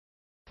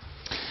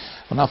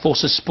Well, now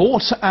Forces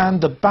Sport and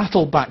the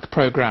Battle Back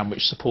programme,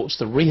 which supports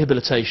the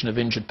rehabilitation of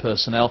injured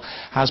personnel,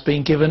 has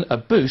been given a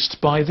boost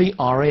by the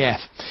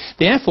RAF.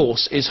 The Air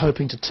Force is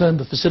hoping to turn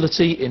the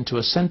facility into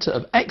a centre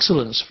of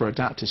excellence for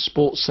adaptive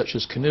sports such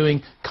as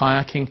canoeing,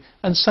 kayaking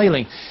and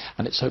sailing.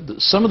 And it's hoped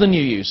that some of the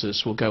new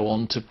users will go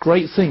on to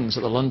great things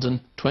at the London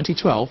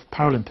 2012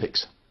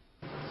 Paralympics.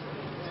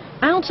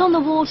 Out on the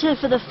water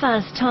for the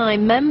first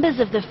time, members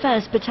of the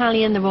 1st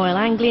Battalion, the Royal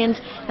Anglians,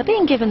 are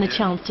being given the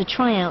chance to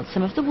try out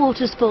some of the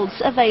water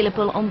sports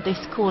available on this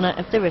corner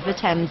of the River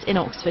Thames in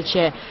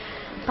Oxfordshire.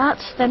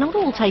 But they're not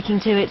all taking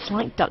to it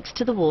like ducks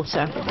to the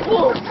water.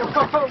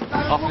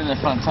 I think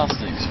they're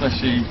fantastic,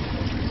 especially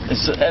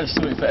it's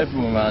something for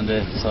everyone around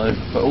here, so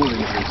for all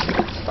injuries,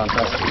 it's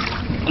fantastic.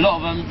 A lot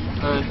of them,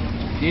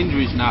 the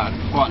injuries now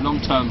are quite long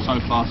term so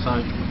far,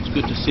 so it's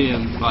good to see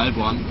them, like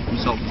everyone,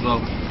 myself as well,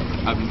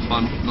 having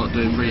fun, not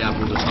doing rehab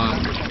all the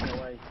time.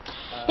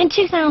 In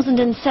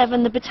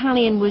 2007, the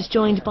battalion was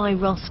joined by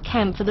Ross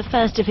Kemp for the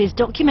first of his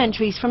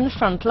documentaries from the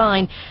front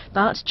line.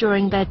 But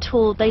during their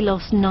tour, they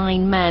lost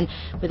 9 men,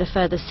 with a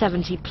further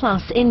 70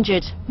 plus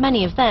injured,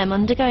 many of them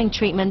undergoing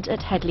treatment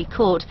at Headley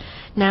Court.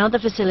 Now the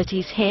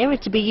facilities here are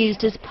to be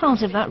used as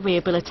part of that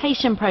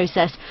rehabilitation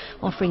process,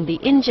 offering the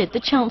injured the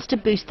chance to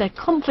boost their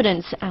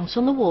confidence out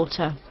on the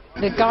water.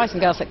 The guys and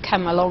girls that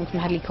come along from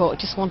Headley Court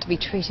just want to be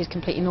treated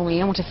completely normally.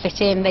 They want to fit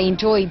in. They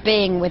enjoy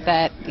being with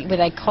their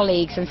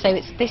colleagues, and so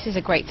this is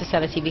a great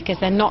facility because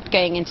they're not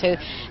going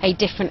into a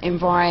different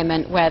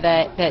environment where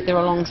they're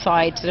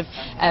alongside sort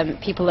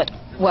of people that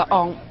were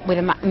on with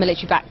a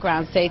military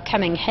background. So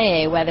coming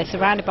here where they're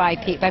surrounded by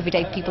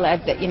everyday people that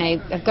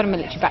have got a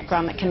military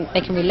background that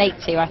they can relate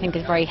to, I think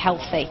is very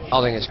healthy.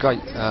 I think it's great.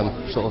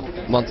 Sort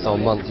of month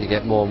on month you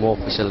get more and more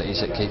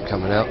facilities that keep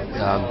coming out.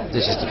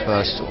 This is the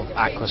first sort of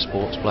aqua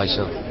sports place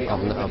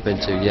I've been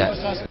to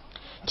yet.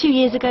 2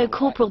 years ago,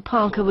 Corporal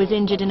Parker was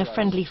injured in a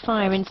friendly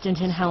fire incident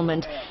in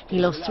Helmond. He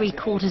lost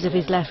 3/4 of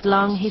his left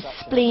lung, his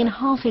spleen,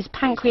 half his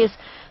pancreas,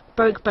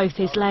 broke both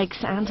his legs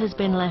and has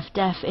been left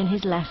deaf in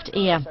his left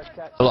ear.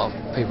 A lot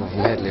of people from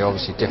Headley are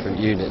obviously different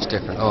units,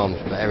 different arms,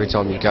 but every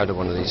time you go to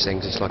one of these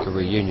things it's like a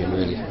reunion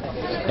really.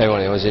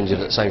 Everyone who was injured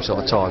at the same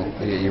sort of time,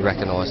 you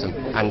recognise them.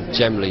 And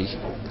generally,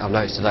 I've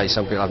noticed today,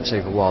 some people I haven't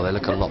seen for a while, they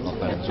look a lot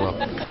better as well.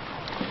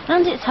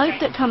 And it's hoped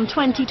that come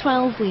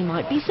 2012 we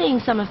might be seeing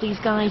some of these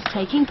guys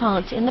taking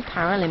part in the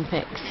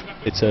Paralympics.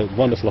 It's a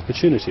wonderful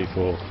opportunity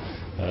for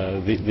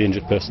the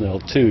injured personnel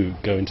to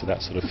go into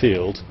that sort of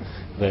field.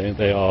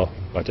 They are,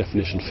 by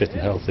definition, fit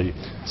and healthy.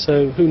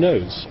 So who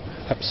knows?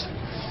 Perhaps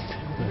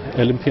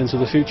Olympians of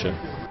the future.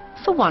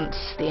 For once,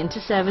 the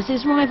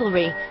inter-services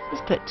rivalry is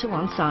put to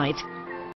one side.